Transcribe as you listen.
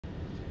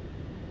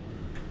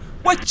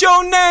What's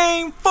your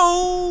name,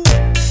 fool?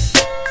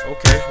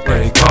 Okay,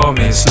 They call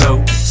me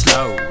Sloe,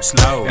 Sloe,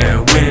 Sloe.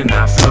 And when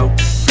I flow,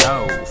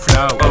 flow,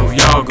 flow, oh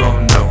y'all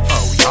gon' know,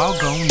 oh y'all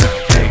gon'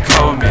 know. They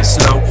call me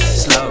Sloe,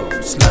 Sloe,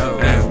 Sloe.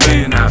 And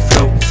when I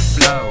flow,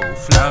 flow,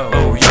 flow,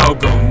 oh y'all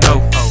gon'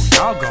 know, oh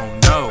y'all gon'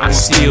 know. I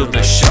steal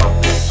the show.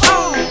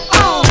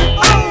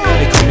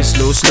 They call me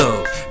Sloe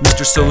Slug,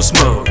 Mr. So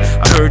Smug.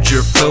 I heard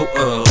your flow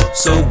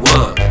so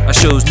what? I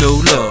shows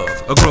no love.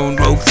 A grown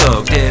rogue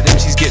thug, dead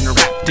MC's getting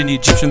wrapped in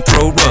Egyptian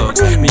throw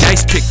rugs. Me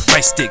ice pick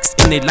rice sticks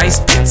in they lice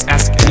pits.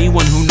 Ask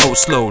anyone who knows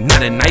Sloe,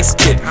 not a nice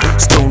kid.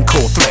 Stone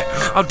cold threat,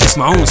 I'll diss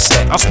my own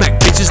set. I'll smack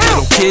bitches,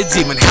 little kids,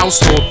 even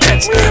household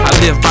pets. I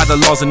live by the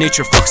laws of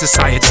nature, fuck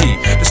society.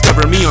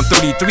 Discover me on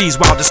 33's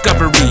wild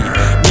discovery.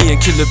 Me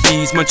and killer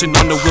bees munching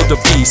on the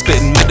wildebeest,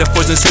 spitting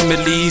metaphors and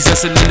similes and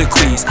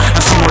soliloquies.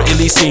 I've seen more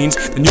illy scenes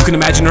than you can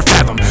imagine or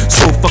fathom.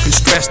 So fucking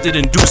stressed it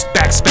induced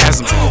back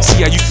spasms.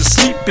 See, I used to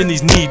sleep in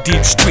these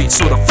knee-deep streets,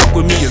 so to fuck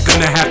with me you're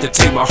gonna have to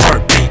take my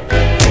heartbeat.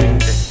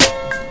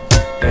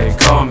 They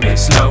call me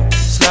Sloe,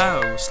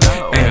 Sloe,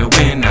 Sloe. And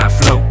when I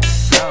flow,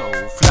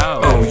 flow,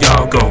 flow, oh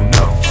y'all gon'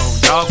 know, oh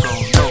y'all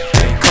gon' know.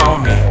 They call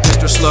me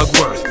Mr.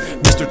 Slugworth,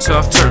 Mr.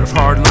 Tough Turf,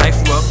 hard life,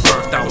 rough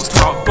birth. I was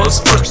taught buzz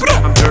first.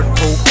 I'm dirt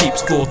cold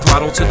peeps, full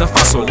throttle to the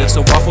fossil. Lives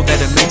a waffle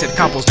that invented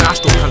couples,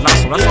 nostril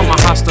colossal. That's all my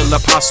hostile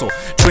apostle.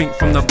 Drink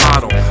from the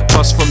bottle,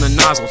 bust from the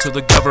nozzle till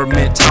the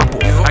government topple.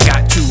 I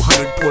got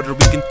 200 Puerto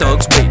Rican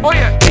thugs waiting,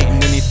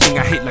 hating anything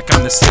I hate like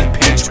I'm the same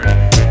patron.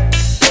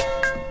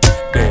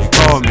 They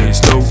call me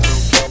Sloe.